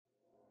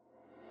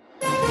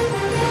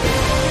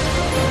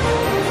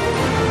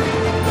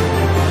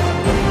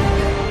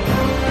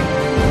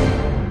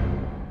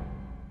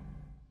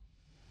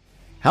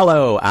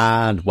Hello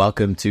and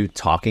welcome to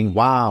Talking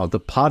WoW, the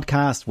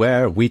podcast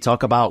where we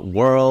talk about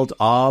World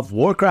of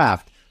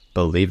Warcraft,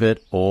 believe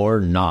it or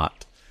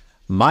not.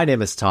 My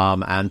name is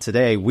Tom and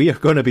today we are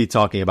going to be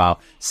talking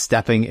about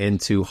stepping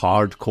into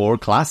Hardcore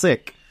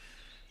Classic.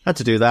 And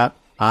to do that,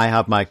 I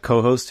have my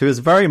co-host who is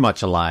very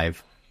much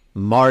alive,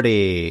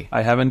 Marty.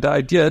 I haven't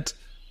died yet,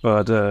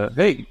 but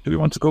hey, do we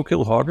want to go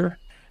kill Hogger?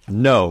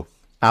 No,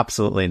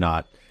 absolutely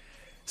not.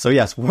 So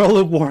yes, World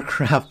of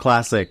Warcraft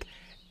Classic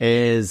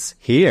is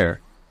here.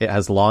 It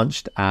has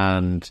launched,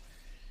 and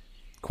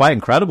quite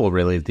incredible,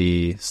 really,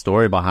 the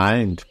story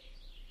behind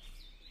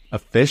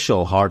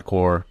official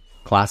Hardcore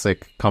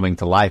Classic coming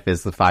to life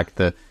is the fact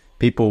that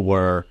people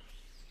were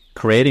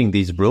creating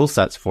these rule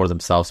sets for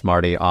themselves,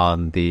 Marty,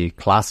 on the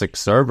Classic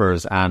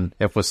servers, and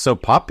it was so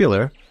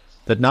popular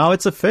that now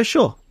it's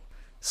official.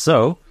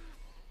 So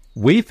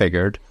we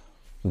figured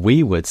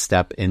we would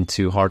step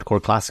into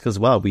Hardcore Classic as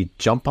well. We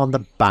jump on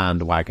the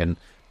bandwagon,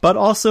 but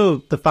also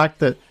the fact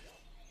that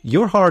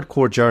your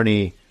hardcore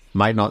journey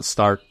might not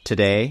start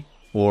today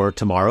or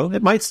tomorrow.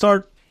 It might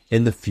start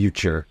in the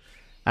future.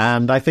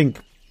 And I think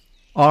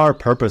our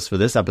purpose for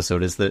this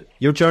episode is that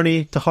your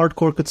journey to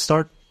hardcore could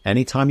start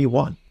anytime you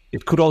want.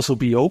 It could also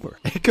be over.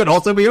 It could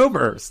also be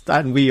over.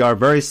 And we are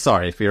very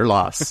sorry for your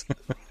loss.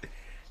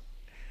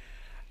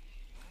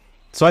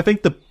 So I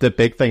think the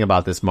big thing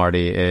about this,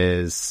 Marty,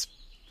 is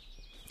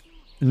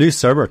new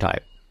server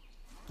type.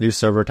 New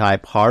server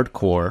type,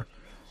 hardcore.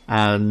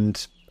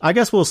 And I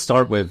guess we'll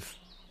start with,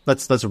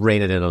 let's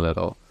rein it in a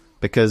little.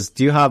 Because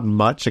do you have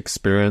much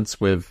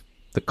experience with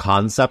the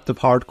concept of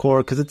hardcore?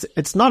 Because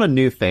it's not a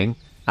new thing,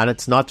 and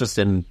it's not just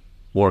in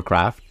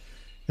Warcraft.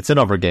 It's in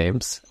other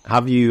games.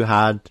 Have you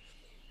had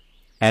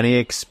any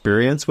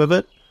experience with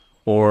it?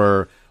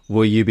 Or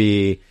will you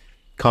be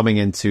coming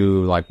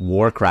into like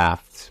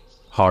Warcraft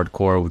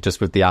hardcore just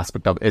with the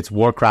aspect of it's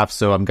Warcraft,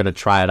 so I'm going to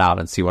try it out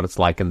and see what it's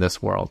like in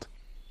this world?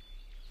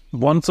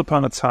 Once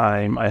upon a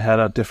time, I had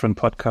a different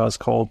podcast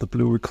called The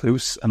Blue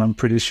Recluse, and I'm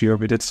pretty sure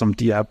we did some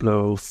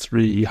Diablo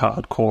 3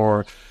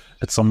 hardcore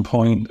at some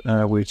point,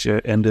 which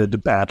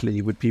ended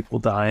badly with people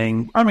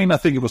dying. I mean, I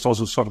think it was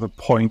also sort of the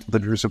point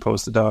that you're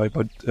supposed to die,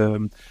 but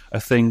I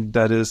think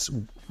that is,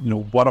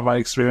 one of my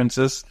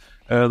experiences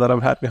that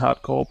I've had with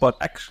hardcore. But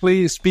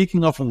actually,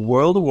 speaking of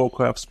World of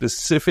Warcraft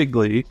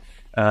specifically,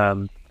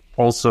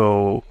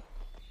 also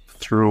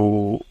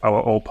through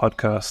our old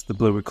podcast, The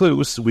Blue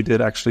Recluse, we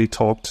did actually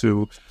talk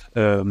to,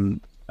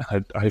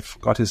 I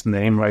forgot his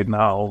name right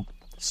now.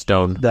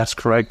 Stone. That's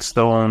correct,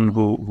 Stone,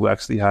 who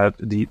actually had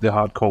the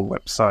hardcore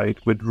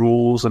website with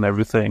rules and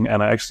everything.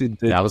 And I actually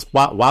did... Yeah, it was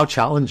WoW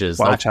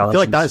Challenges. I feel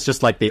like that is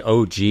just like the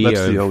OG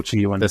That's the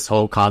OG one. This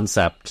whole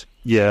concept.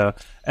 Yeah,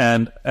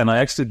 and I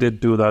actually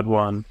did do that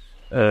one,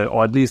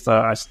 or at least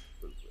I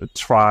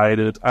tried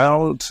it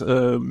out,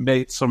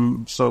 made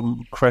some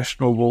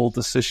questionable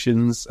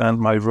decisions, and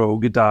my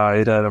rogue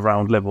died at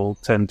around level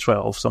 10,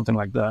 12, something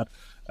like that.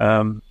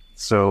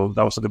 So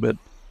that was a little bit,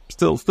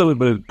 still a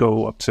bit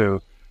go up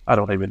to, I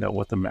don't even know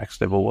what the max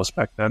level was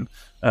back then.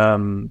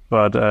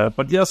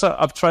 But yes,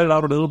 I've tried it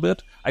out a little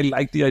bit. I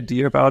like the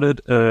idea about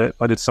it,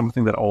 but it's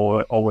something that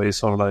always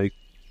sort of like,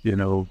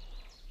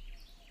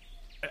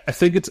 I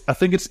think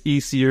it's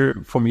easier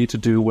for me to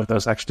do when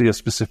there's actually a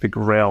specific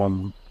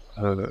realm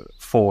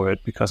for it,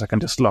 because I can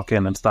just log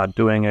in and start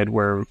doing it,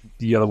 where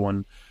the other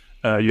one,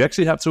 you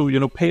actually have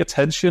to, pay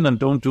attention and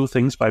don't do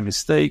things by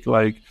mistake.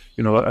 Like,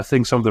 I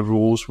think some of the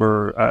rules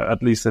were,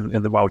 at least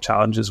in the WoW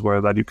challenges,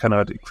 were that you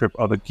cannot equip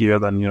other gear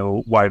than,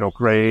 white or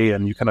gray,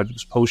 and you cannot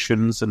use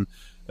potions and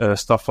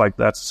stuff like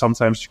that.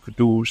 Sometimes you could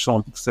do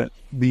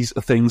these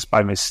things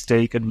by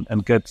mistake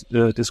and get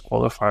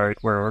disqualified,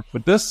 where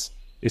with this,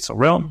 it's a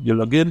realm, you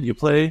log in, you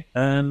play,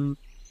 and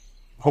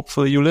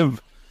hopefully you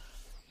live.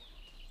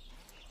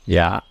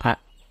 Yeah,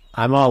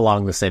 I'm all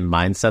along the same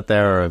mindset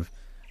there of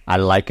I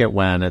like it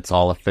when it's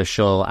all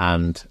official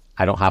and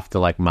I don't have to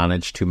like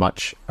manage too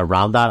much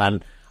around that.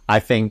 And I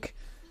think,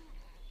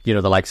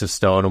 the likes of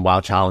Stone and WoW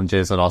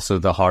Challenges and also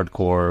the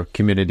hardcore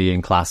community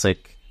in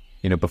Classic,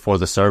 before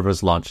the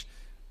servers launched,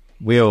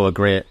 we owe a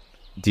great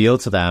deal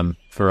to them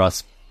for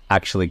us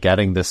actually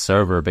getting this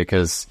server,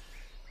 because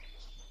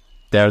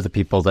they're the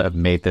people that have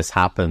made this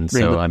happen.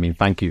 So, I mean,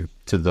 thank you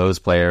to those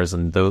players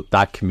and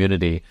that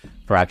community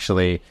for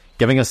actually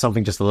giving us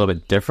something just a little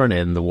bit different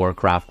in the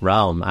Warcraft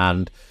realm.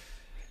 And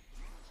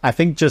I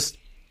think just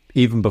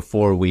even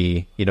before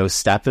we,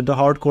 stepped into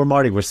hardcore,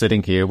 Marty, we're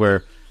sitting here,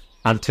 we're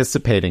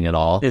anticipating it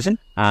all. Isn't?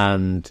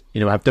 And,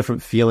 have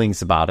different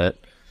feelings about it.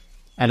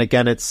 And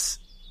again, it's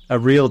a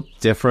real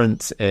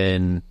difference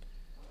in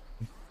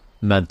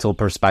mental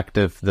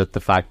perspective, that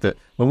the fact that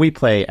when we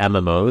play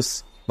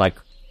MMOs, like,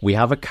 we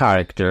have a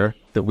character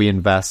that we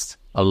invest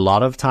a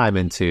lot of time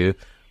into,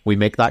 we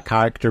make that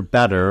character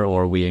better,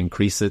 or we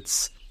increase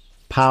its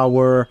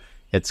power,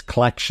 its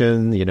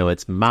collection,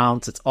 its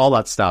mounts, it's all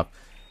that stuff.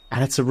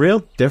 And it's a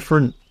real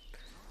different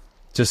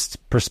just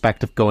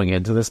perspective going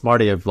into this,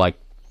 Marty, of like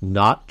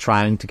not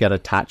trying to get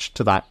attached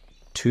to that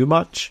too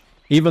much,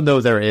 even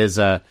though there is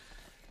a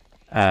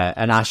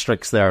an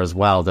asterisk there as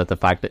well, that the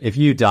fact that if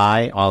you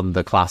die on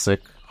the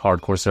classic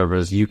hardcore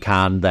servers, you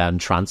can then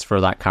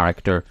transfer that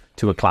character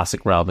to a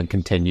classic realm and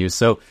continue.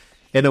 So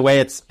in a way,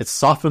 it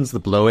softens the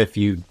blow if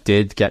you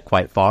did get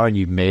quite far and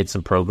you made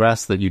some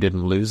progress, that you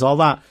didn't lose all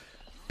that.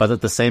 But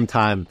at the same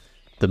time,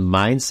 the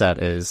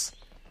mindset is,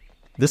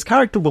 this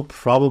character will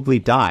probably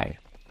die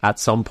at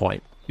some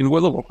point. In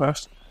World of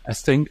Warcraft, I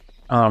think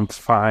I'm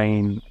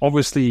fine.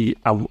 Obviously,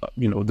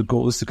 the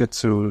goal is to get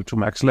to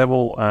max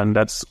level, and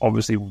that's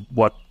obviously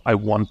what I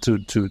want to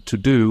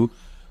do.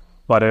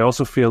 But I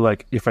also feel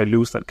like if I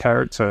lose that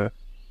character,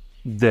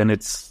 then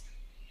it's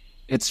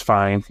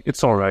fine.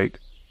 It's all right.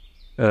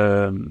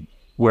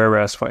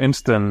 Whereas, for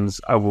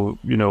instance, I will,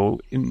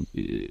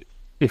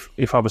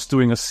 if I was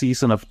doing a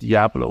season of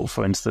Diablo,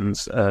 for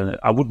instance,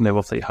 I would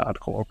never play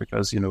hardcore,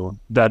 because,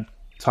 that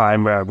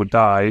time where I would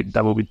die,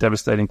 that would be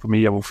devastating for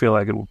me. I would feel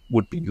like it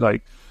would be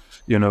like,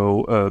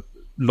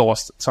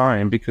 lost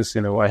time, because,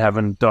 I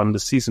haven't done the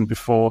season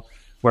before.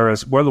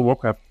 Whereas World of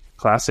Warcraft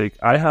Classic,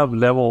 I have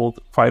leveled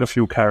quite a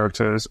few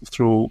characters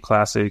through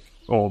Classic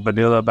or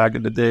Vanilla back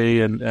in the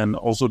day, and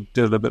also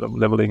did a bit of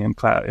leveling in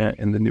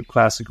the new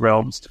Classic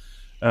realms.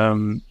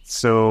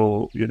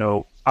 So,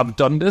 I've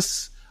done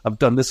this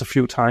a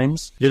few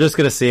times. You're just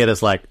going to see it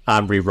as like,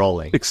 I'm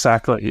re-rolling.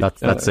 Exactly.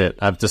 That's it.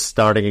 I'm just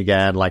starting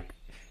again, like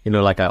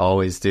I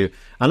always do.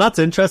 And that's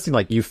interesting.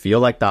 Like, you feel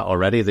like that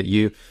already, that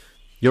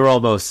you're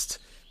almost,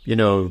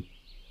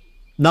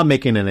 not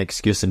making an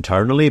excuse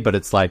internally, but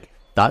it's like,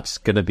 that's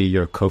going to be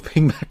your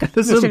coping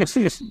mechanism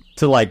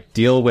to like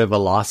deal with a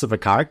loss of a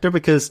character,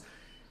 because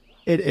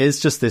it is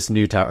just this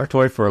new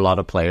territory for a lot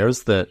of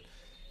players, that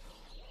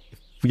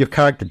if your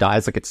character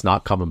dies, like, it's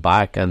not coming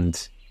back. And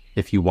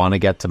if you want to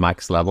get to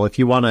max level, if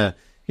you want to,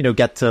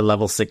 get to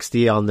level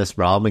 60 on this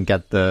realm and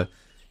get the,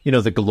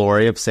 the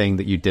glory of saying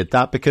that you did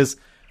that, because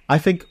I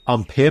think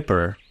on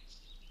paper,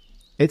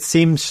 it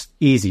seems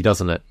easy,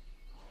 doesn't it?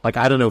 Like,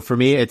 I don't know, for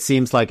me, it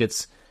seems like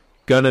it's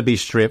going to be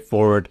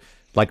straightforward.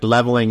 Like,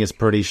 leveling is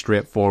pretty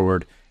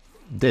straightforward.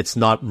 It's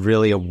not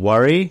really a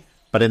worry,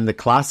 but in the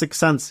classic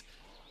sense,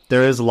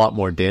 there is a lot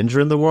more danger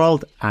in the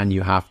world, and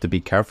you have to be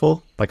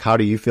careful. Like, how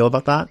do you feel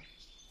about that?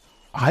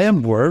 I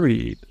am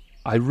worried.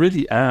 I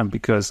really am,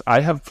 because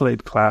I have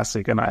played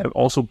Classic, and I've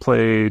also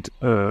played,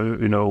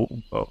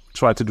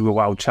 tried to do a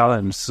WoW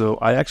challenge. So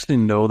I actually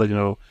know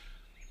that,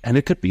 and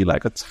it could be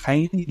like a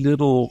tiny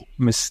little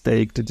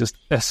mistake that just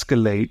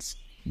escalates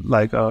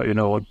like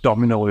a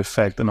domino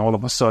effect, and all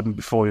of a sudden,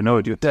 before you know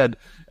it, you're dead,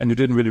 and you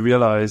didn't really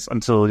realize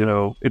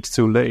until it's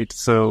too late.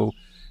 So,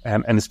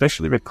 and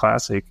especially with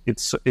Classic,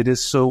 it is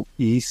so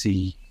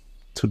easy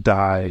to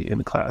die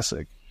in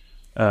Classic.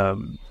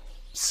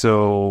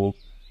 So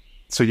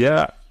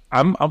yeah,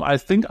 I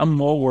think I'm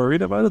more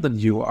worried about it than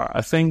you are.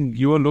 I think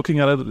you are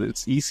looking at it;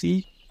 it's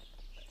easy.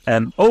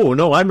 And oh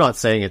no, I'm not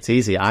saying it's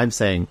easy. I'm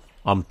saying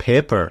on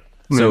paper.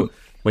 So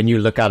when you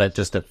look at it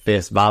just at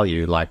face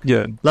value, like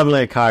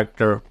leveling a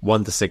character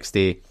 1 to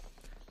 60,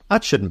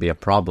 that shouldn't be a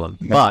problem.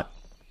 Yeah. But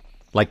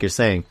like you're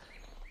saying,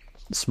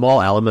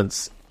 small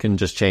elements can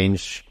just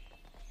change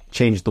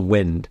the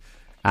wind.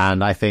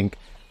 And I think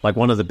like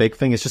one of the big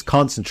things is just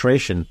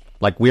concentration.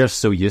 Like, we are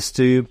so used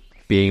to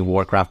being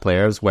Warcraft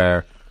players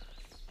where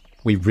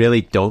we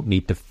really don't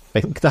need to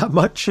think that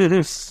much. It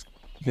is.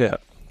 Yeah.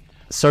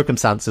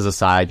 Circumstances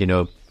aside,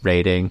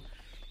 raiding,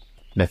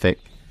 mythic,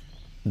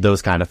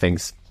 those kind of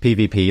things,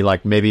 PvP,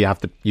 like maybe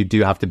you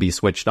do have to be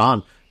switched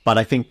on. But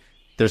I think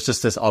there's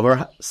just this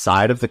other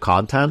side of the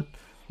content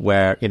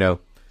where,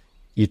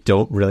 you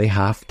don't really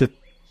have to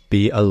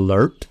be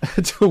alert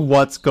to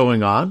what's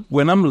going on.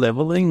 When I'm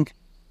leveling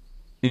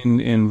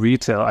in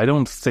retail, I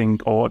don't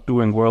think, or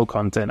doing world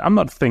content, I'm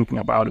not thinking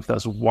about if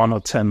there's 1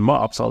 or 10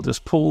 mobs. I'll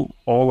just pull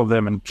all of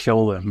them and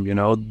kill them.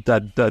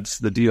 That's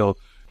the deal.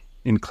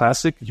 In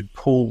Classic, you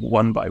pull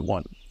one by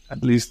one.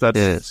 At least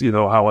that's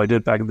how I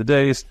did back in the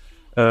days.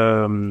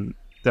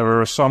 There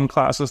were some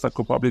classes that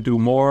could probably do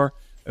more.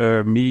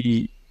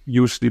 Me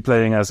usually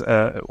playing as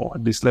or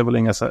at least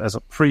leveling as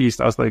a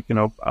priest, I was like,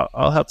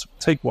 I'll have to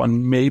take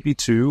 1, maybe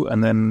 2,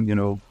 and then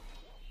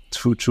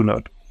to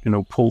not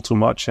pull too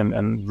much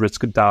and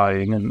risk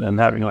dying and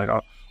having like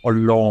a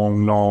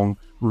long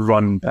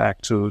run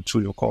back to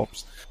your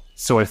corpse.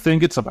 So I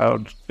think it's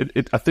about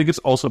it. I think it's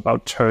also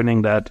about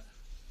turning that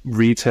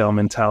retail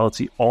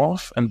mentality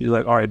off and be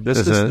like, all right,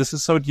 this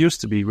is how it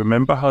used to be.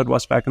 Remember how it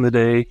was back in the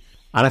day?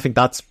 And I think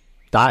that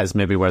is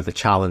maybe where the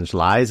challenge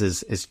lies,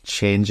 is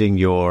changing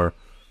your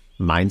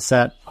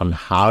mindset on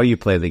how you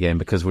play the game,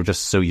 because we're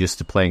just so used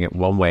to playing it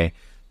one way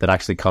that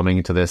actually coming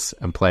into this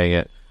and playing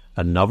it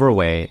another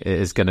way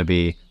is going to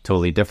be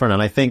totally different.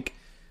 And I think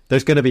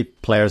there's going to be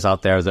players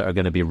out there that are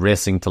going to be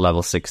racing to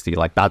level 60.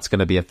 Like, that's going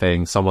to be a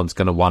thing. Someone's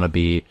going to want to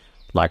be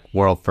like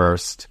world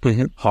first,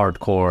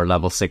 hardcore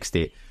level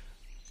 60.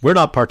 We're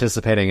not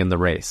participating in the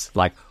race.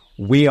 Like,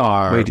 we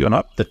are... Wait, you're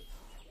not?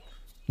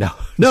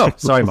 No,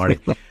 sorry, Marty.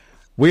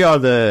 We are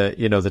the,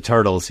 the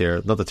turtles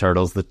here, not the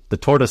turtles, the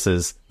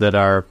tortoises that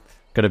are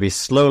going to be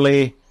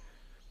slowly,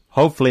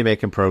 hopefully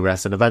making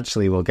progress, and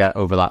eventually we'll get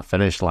over that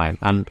finish line.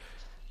 And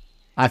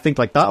I think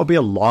like that'll be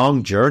a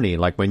long journey.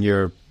 Like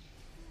when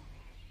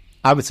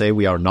I would say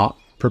we are not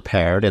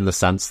prepared in the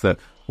sense that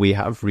we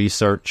have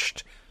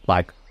researched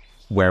like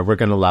where we're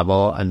going to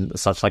level and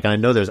such. Like, and I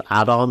know there's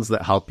add-ons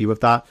that help you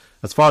with that.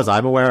 As far as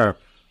I'm aware,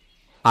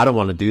 I don't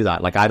want to do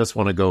that. Like, I just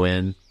want to go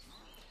in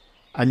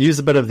and use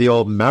a bit of the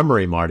old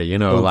memory, Marty, you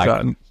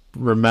know,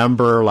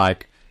 remember,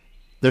 like,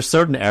 there's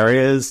certain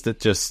areas that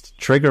just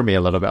trigger me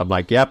a little bit. I'm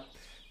like, yep,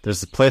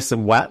 there's a place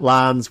in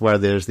wetlands where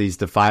there's these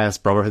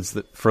Defias Brotherhoods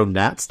that throw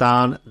nets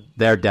down.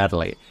 They're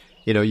deadly.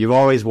 You know, you've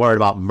always worried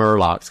about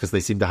Murlocs because they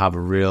seem to have a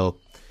real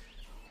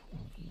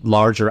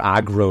larger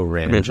aggro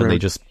range and they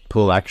just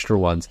pull extra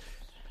ones.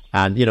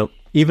 And, you know,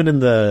 even in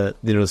the,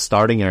 you know,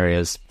 starting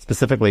areas,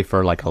 specifically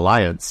for like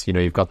Alliance, you know,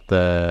 you've got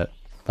the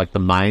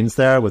mines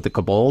there with the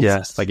kobolds.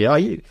 Yes. Like, yeah,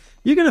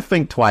 you're going to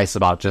think twice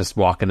about just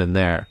walking in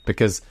there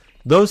because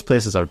those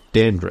places are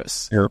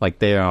dangerous. Yeah. Like,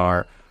 they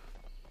are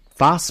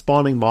fast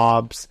spawning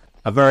mobs,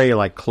 a very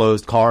like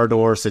closed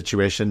corridor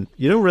situation.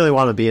 You don't really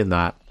want to be in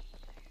that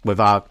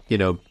without, you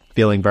know,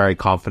 feeling very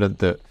confident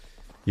that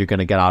you're going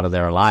to get out of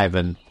there alive.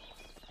 And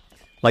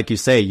like you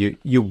say,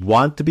 you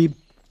want to be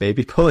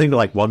maybe pulling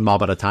like one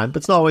mob at a time, but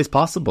it's not always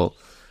possible.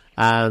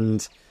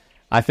 And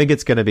I think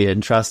it's going to be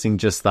interesting,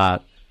 just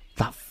that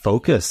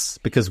focus,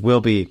 because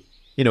we'll be,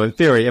 you know, in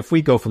theory, if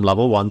we go from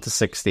level 1 to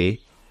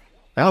 60,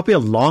 that'll be a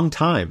long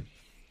time.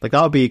 Like,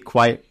 that'll be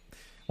quite,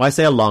 when I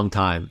say a long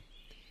time,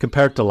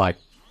 compared to like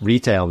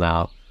retail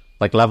now,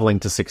 like leveling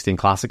to 16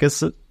 Classic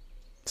it's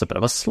a bit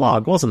of a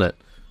slog, wasn't it?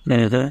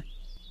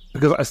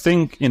 Because I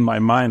think in my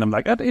mind, I'm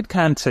like, it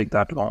can't take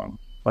that long.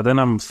 But then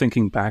I'm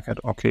thinking back at,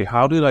 okay,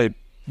 how did I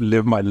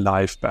live my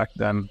life back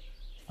then?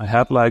 I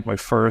had like my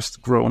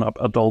first grown-up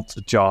adult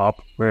job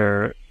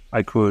where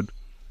I could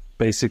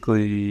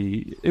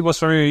basically, it was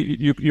very,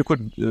 you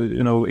could,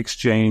 you know,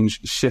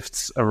 exchange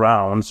shifts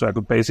around. So I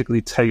could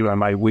basically tailor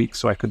my week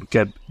so I could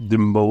get the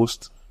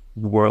most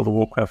World of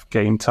Warcraft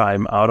game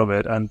time out of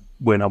it. And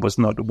when I was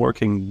not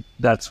working,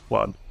 that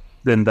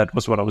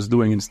was what I was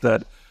doing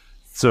instead.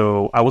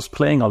 So I was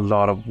playing a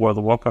lot of World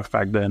of Warcraft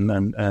back then,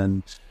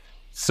 and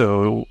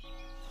so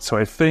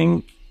I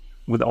think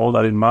with all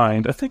that in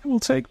mind, I think it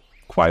will take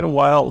quite a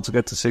while to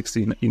get to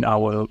 60 in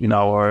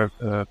our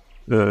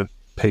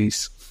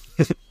pace.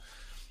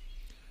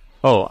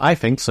 Oh, I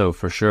think so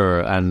for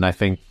sure, and I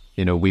think,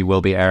 you know, we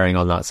will be erring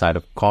on that side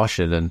of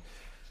caution, and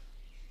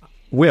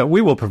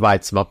we will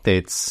provide some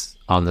updates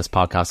on this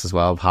podcast as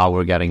well of how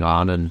we're getting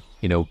on, and,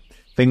 you know,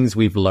 things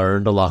we've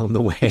learned along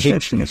the way.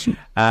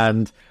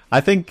 And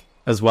I think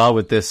as well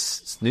with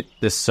this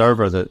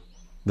server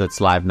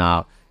that's live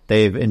now,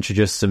 they've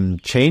introduced some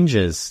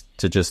changes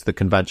to just the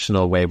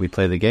conventional way we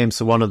play the game.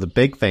 So one of the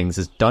big things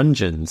is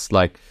dungeons.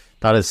 Like,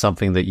 that is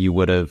something that you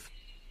would have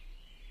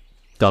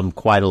done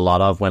quite a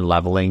lot of when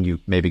leveling. You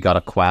maybe got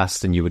a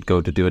quest and you would go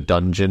to do a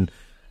dungeon.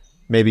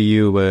 Maybe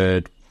you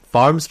would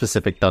farm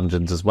specific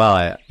dungeons as well.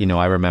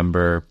 I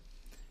remember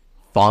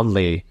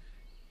fondly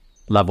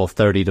level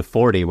 30 to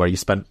 40 where you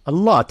spent a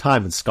lot of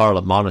time in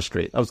Scarlet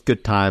Monastery. That was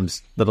good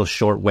times, little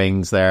short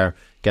wings there,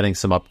 getting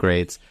some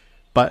upgrades.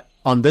 But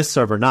on this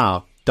server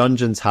now,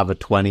 dungeons have a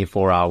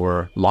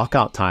 24-hour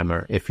lockout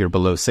timer if you're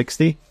below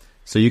 60.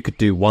 So you could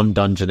do one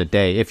dungeon a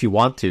day if you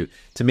want to.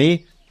 To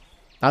me,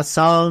 that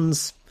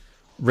sounds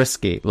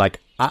risky. Like,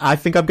 I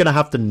think I'm going to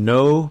have to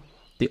know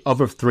the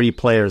other 3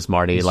 players,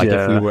 Marty. Like,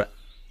 if we were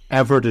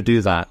ever to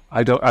do that.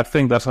 I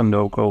think that's a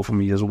no-go for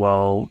me as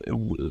well,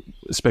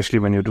 especially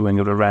when you're doing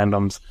it with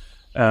randoms.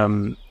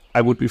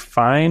 I would be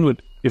fine with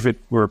if it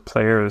were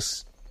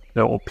players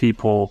or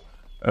people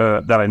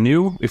that I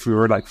knew. If we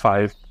were like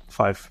five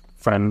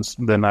friends,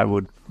 then I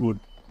would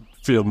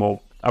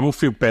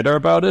feel better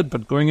about it.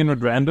 But going in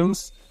with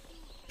randoms,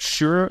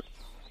 sure,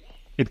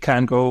 it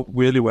can go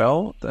really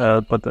well,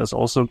 but there's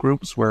also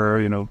groups where,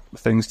 you know,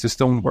 things just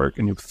don't work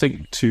and you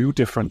think too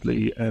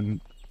differently, and,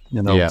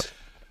 you know,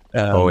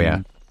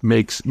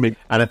 makes. And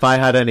if I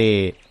had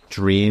any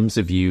dreams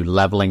of you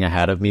leveling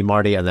ahead of me,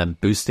 Marty, and then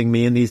boosting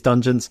me in these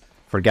dungeons,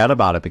 forget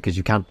about it, because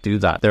you can't do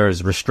that.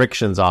 There's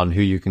restrictions on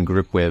who you can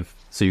group with,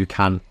 so you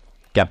can't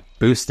get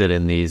boosted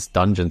in these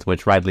dungeons,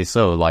 which rightly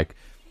so. Like,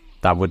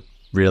 that would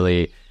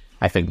really,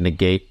 I think,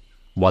 negate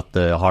what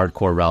the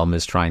hardcore realm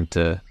is trying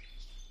to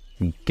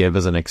give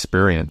as an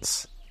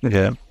experience.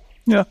 Yeah,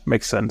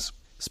 makes sense.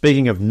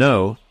 Speaking of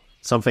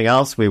something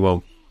else we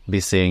won't be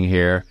seeing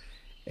here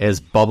is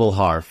Bubble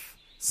Hearth.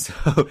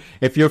 So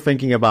if you're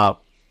thinking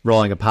about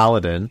rolling a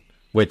paladin,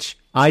 which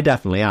I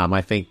definitely am,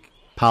 I think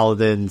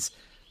paladins,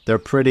 they're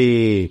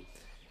pretty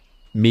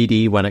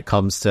meaty when it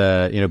comes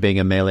to, you know, being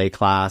a melee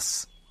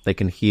class. They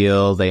can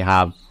heal, they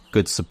have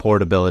good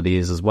support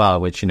abilities as well,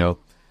 which, you know,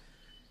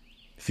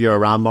 if you're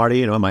around, Marty,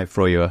 you know, I might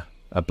throw you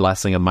a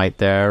blessing of might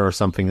there or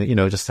something, that, you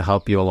know, just to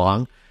help you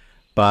along.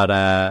 But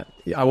I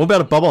won't be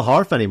able to Bubble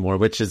Hearth anymore,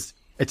 which is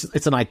it's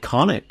an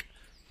iconic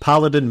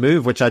paladin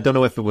move, which I don't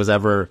know if it was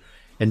ever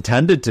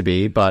intended to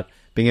be, but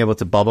being able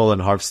to bubble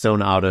and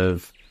Hearthstone out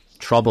of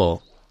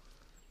trouble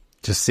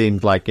just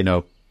seemed like, you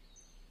know,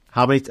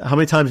 How many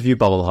times have you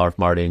bubble harp,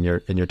 Marty, in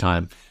your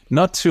time?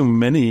 Not too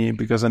many,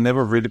 because I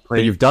never really played.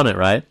 But you've done it,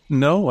 right?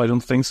 No, I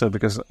don't think so,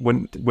 because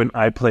when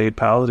I played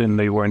Paladin,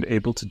 they weren't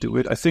able to do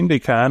it. I think they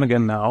can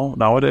again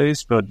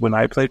nowadays, but when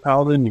I played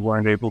Paladin, you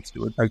weren't able to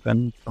do it back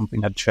then.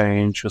 Something had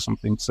changed or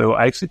something. So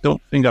I actually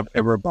don't think I've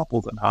ever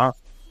bubbled in harp.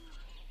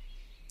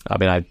 I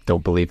mean, I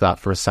don't believe that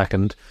for a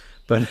second,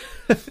 but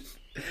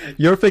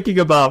you're thinking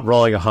about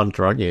rolling a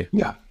hunter, aren't you?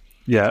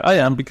 Yeah, I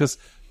am, because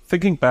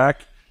thinking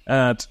back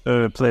at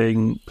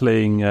playing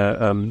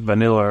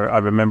vanilla, I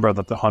remember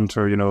that the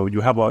hunter,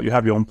 you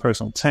have your own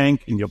personal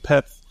tank in your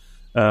pet.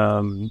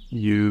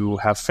 You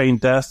have feign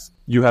death.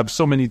 You have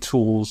so many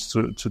tools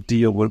to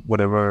deal with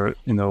whatever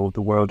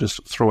the world is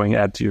throwing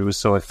at you.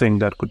 So I think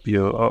that could be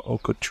a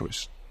good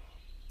choice.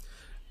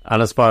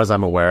 And as far as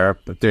I'm aware,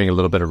 doing a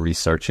little bit of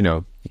research,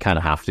 you kind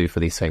of have to for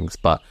these things,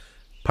 but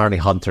apparently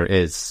hunter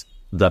is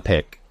the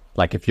pick.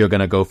 Like, if you're going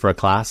to go for a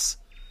class,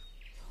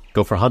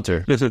 go for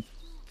hunter.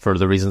 For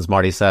the reasons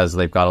Marty says,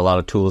 they've got a lot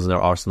of tools in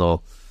their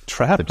arsenal.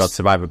 Traps. They've got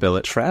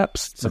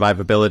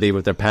survivability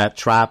with their pet,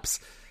 traps.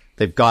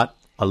 They've got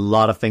a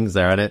lot of things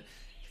there. And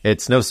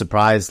it's no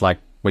surprise, like,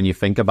 when you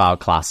think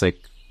about Classic,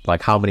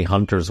 like, how many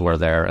hunters were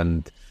there,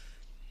 and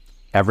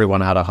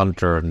everyone had a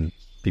hunter, and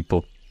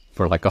people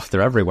were like, oh,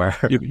 they're everywhere.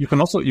 You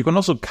can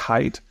also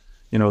kite,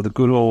 the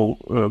good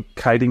old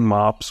kiting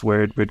mobs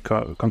with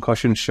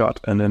concussion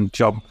shot, and then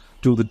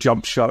do the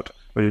jump shot,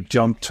 where you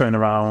jump, turn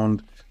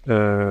around,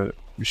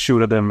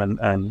 shoot at them,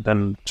 and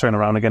then turn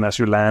around again as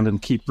you land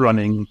and keep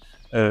running.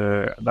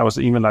 That was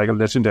even like a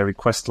legendary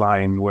quest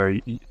line where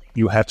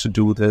you had to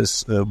do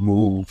this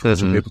move to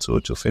be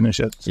able to finish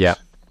it. Yeah.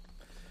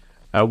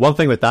 One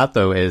thing with that,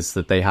 though, is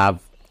that they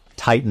have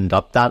tightened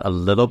up that a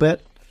little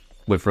bit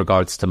with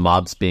regards to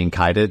mobs being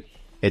kited.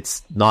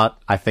 It's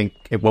not, I think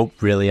it won't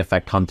really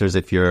affect hunters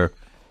if you're,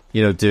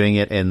 doing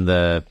it in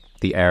the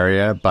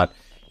area. But,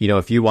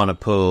 if you want to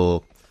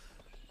pull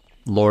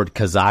Lord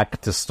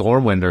Kazak to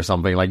Stormwind or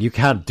something, like, you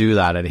can't do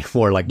that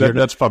anymore. Like,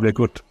 that's probably a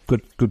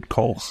good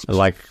call.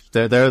 Like,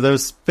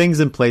 there's things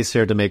in place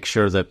here to make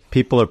sure that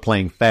people are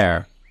playing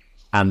fair,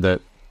 and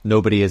that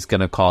nobody is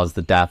going to cause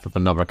the death of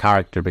another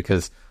character,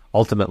 because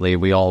ultimately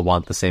we all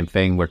want the same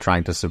thing. We're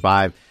trying to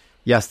survive.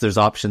 Yes, there's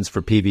options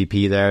for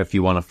PvP there if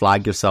you want to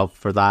flag yourself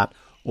for that,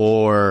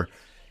 or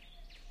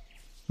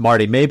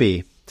Marty,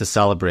 maybe to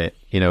celebrate,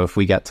 if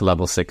we get to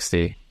level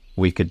 60,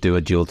 we could do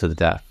a duel to the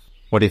death.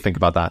 What do you think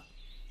about that?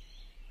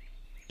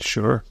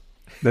 Sure.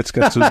 Let's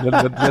get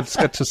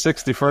to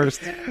 60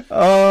 first.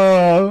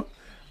 Oh,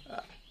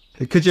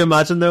 could you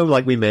imagine though?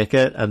 Like, we make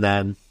it and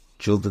then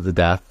duel to the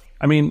death.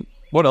 I mean,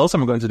 what else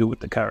am I going to do with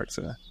the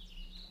character?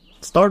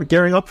 Start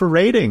gearing up for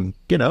raiding.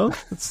 No,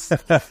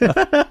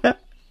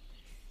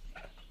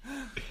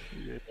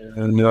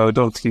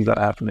 don't see that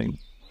happening.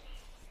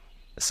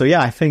 So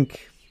yeah, I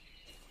think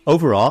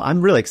overall,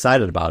 I'm really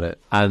excited about it.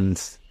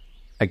 And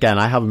again,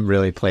 I haven't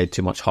really played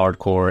too much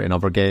hardcore in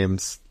other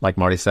games. Like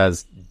Marty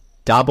says,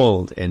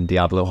 dabbled in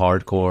Diablo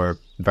hardcore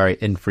very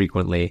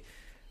infrequently,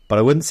 but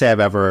I wouldn't say I've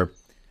ever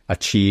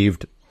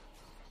achieved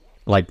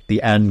like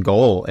the end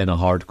goal in a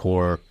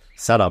hardcore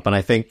setup. And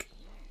I think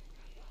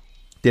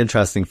the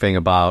interesting thing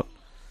about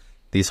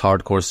these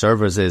hardcore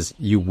servers is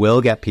you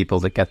will get people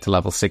that get to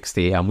level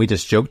 60, and we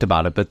just joked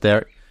about it, but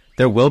there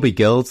will be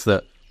guilds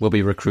that will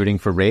be recruiting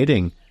for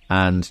raiding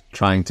and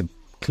trying to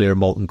clear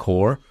Molten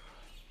Core,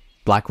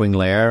 Blackwing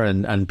Lair,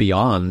 and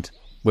beyond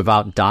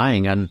without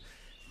dying. And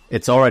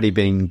it's already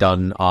being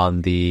done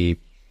on the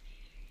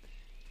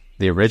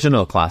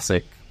original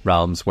Classic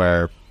realms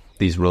where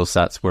these rule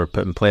sets were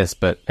put in place.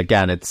 But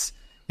again, it's,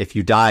 if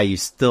you die, you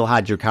still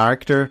had your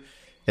character,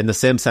 in the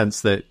same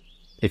sense that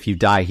if you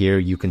die here,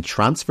 you can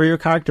transfer your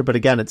character. But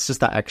again, it's just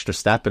that extra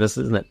step,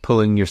 isn't it?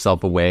 Pulling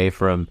yourself away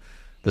from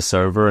the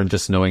server and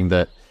just knowing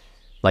that,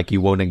 like,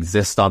 you won't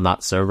exist on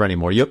that server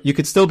anymore. You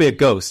could still be a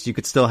ghost. You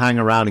could still hang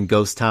around in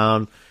Ghost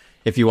Town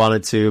if you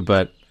wanted to,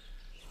 but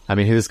I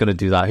mean, who's going to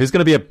do that? Who's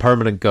going to be a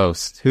permanent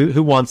ghost?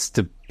 Who wants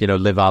to,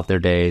 live out their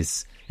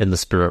days in the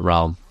spirit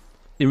realm?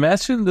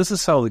 Imagine this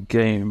is how the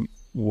game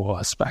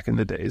was back in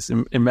the days.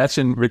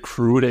 Imagine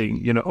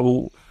recruiting,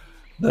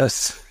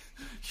 this.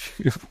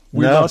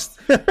 We lost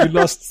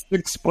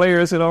 6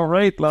 players in our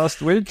raid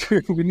last week.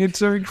 We need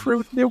to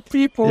recruit new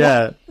people.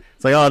 Yeah.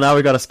 It's like, oh, now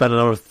we got to spend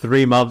another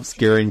 3 months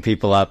gearing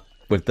people up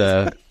with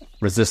the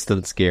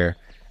resistance gear.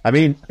 I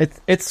mean,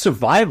 it's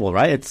survival,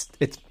 right? It's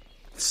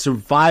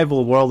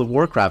survival World of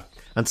Warcraft.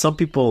 And some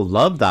people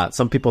love that.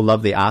 Some people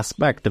love the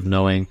aspect of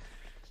knowing,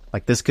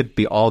 like, this could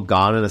be all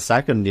gone in a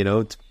second,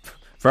 It's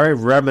very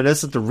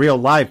reminiscent of real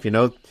life,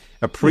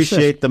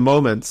 Appreciate the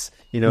moments,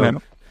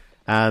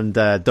 and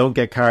don't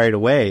get carried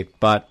away.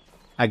 But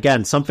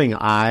again, something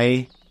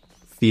I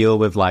feel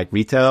with like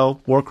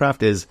retail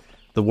Warcraft is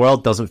the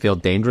world doesn't feel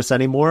dangerous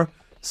anymore.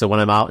 So when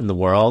I'm out in the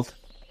world,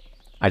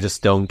 I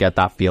just don't get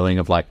that feeling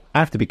of like, I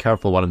have to be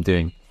careful what I'm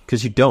doing,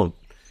 because you don't.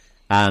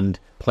 And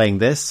playing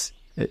this,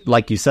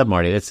 like you said,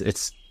 Marty,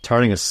 it's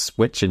turning a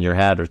switch in your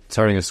head or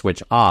turning a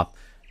switch off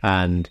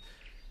and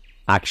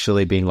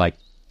actually being like,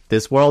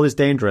 this world is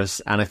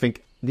dangerous. And I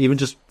think even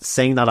just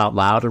saying that out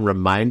loud and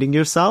reminding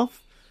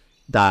yourself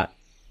that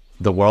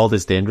the world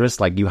is dangerous,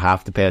 like, you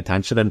have to pay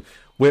attention. And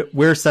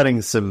we're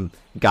setting some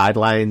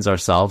guidelines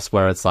ourselves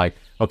where it's like,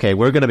 okay,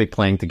 we're going to be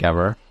playing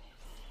together.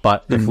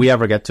 But if we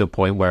ever get to a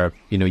point where,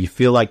 you know, you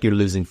feel like you're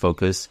losing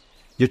focus,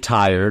 you're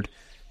tired,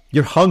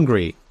 you're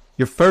hungry,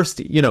 you're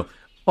thirsty, you know,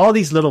 all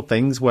these little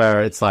things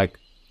where it's like,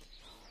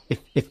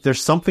 if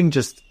there's something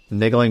just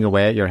niggling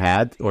away at your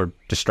head or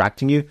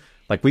distracting you,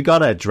 like, we got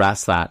to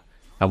address that.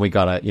 And we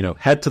got to, you know,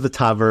 head to the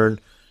tavern,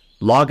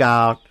 log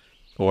out,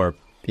 or,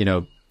 you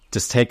know,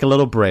 just take a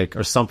little break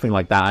or something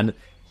like that. And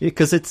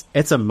because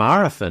it's a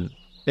marathon,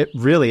 it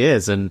really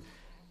is. And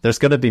there's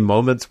going to be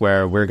moments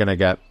where we're going to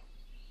get,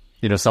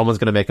 you know, someone's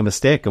going to make a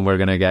mistake and we're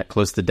going to get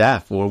close to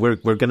death, or we're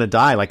going to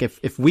die. Like,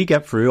 if we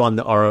get through on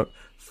our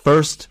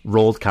first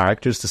rolled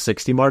characters to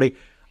 60, Marty,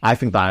 I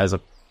think that is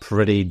a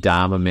pretty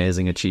damn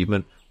amazing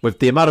achievement. With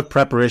the amount of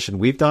preparation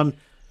we've done,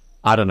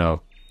 I don't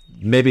know,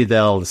 maybe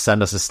they'll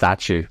send us a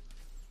statue.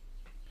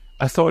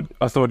 I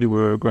thought you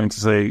were going to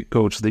say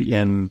go to the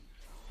inn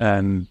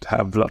and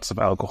have lots of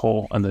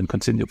alcohol and then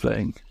continue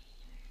playing.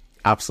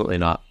 Absolutely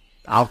not.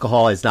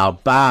 Alcohol is now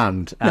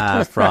banned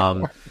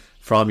from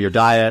your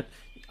diet.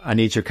 I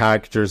need your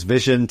character's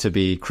vision to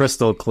be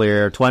crystal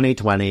clear,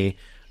 2020.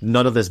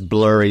 None of this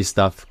blurry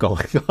stuff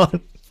going on.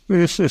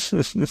 That's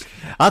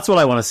what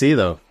I want to see,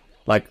 though.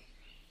 Like,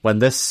 when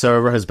this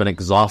server has been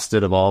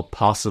exhausted of all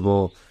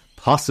possible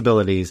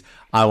possibilities,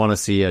 I want to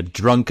see a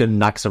drunken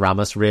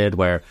Naxxramas raid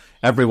where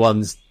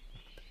everyone's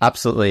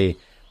absolutely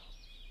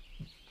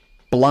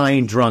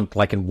blind drunk,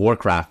 like in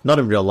Warcraft, not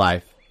in real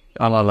life,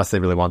 unless they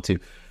really want to.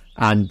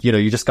 And, you know,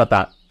 you just got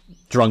that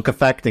drunk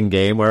effect in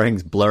game where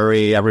everything's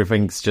blurry,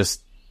 everything's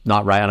just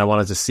not right. And I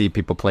wanted to see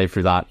people play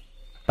through that.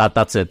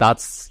 That's it. That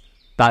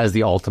is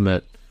the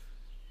ultimate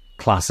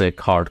classic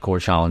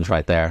hardcore challenge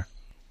right there.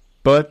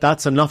 But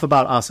that's enough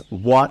about us.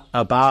 What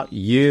about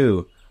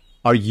you?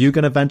 Are you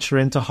going to venture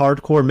into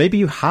hardcore? Maybe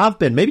you have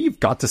been. Maybe you've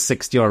got to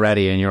 60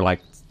 already and you're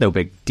like, no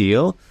big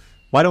deal.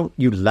 Why don't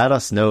you let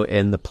us know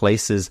in the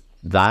places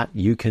that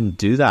you can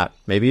do that?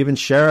 Maybe even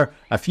share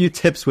a few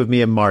tips with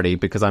me and Marty,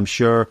 because I'm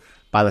sure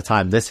by the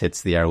time this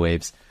hits the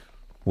airwaves,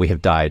 we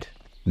have died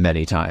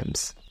many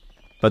times.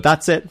 But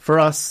that's it for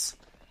us.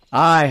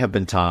 I have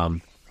been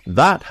Tom.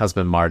 That has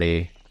been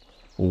Marty.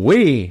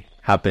 We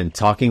have been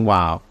talking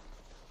WoW.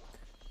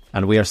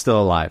 And we are still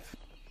alive.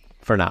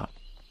 For now.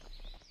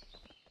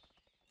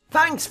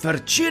 Thanks for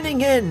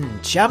tuning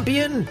in,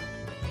 champion.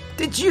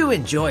 Did you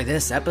enjoy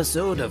this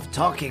episode of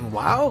Talking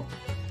WoW?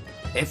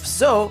 If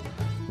so,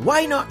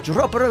 why not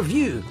drop a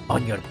review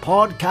on your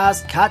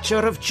podcast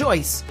catcher of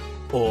choice,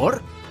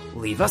 or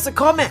leave us a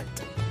comment?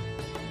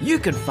 You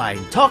can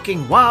find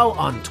Talking WoW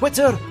on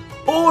Twitter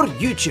or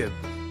YouTube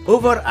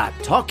over at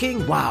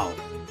Talking WoW.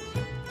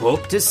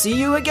 Hope to see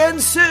you again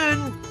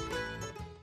soon.